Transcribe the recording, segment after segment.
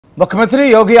मुख्यमंत्री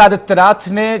योगी आदित्यनाथ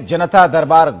ने जनता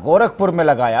दरबार गोरखपुर में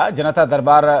लगाया। जनता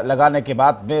दरबार लगाने के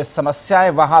बाद में समस्याएं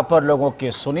वहां पर लोगों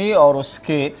की सुनी और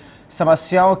उसके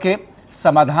समस्याओं के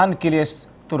समाधान के लिए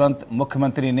तुरंत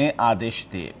मुख्यमंत्री ने आदेश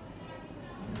दिए।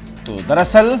 तो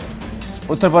दरअसल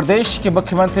उत्तर प्रदेश के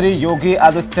मुख्यमंत्री योगी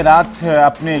आदित्यनाथ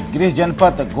अपने गृह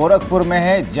जनपद गोरखपुर में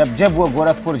हैं। जब वो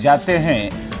गोरखपुर जाते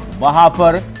हैं वहां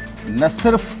पर न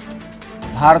सिर्फ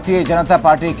भारतीय जनता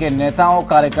पार्टी के नेताओं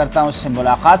कार्यकर्ताओं से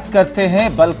मुलाकात करते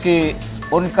हैं, बल्कि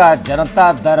उनका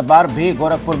जनता दरबार भी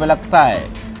गोरखपुर में लगता है।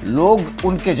 लोग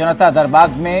उनके जनता दरबार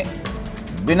में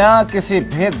बिना किसी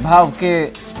भेदभाव के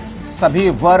सभी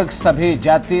वर्ग, सभी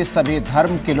जाति, सभी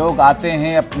धर्म के लोग आते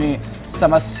हैं, अपनी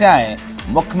समस्याएं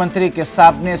मुख्यमंत्री के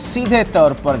सामने सीधे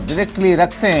तौर पर डायरेक्टली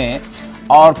रखते हैं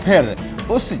और फिर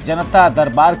उस जनता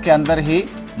दरबार के अंदर ही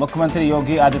मुख्यमंत्री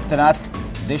योगी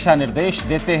आदित्यनाथ दिशा निर्देश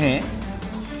देते हैं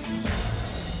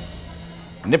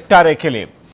निपटारे के लिए।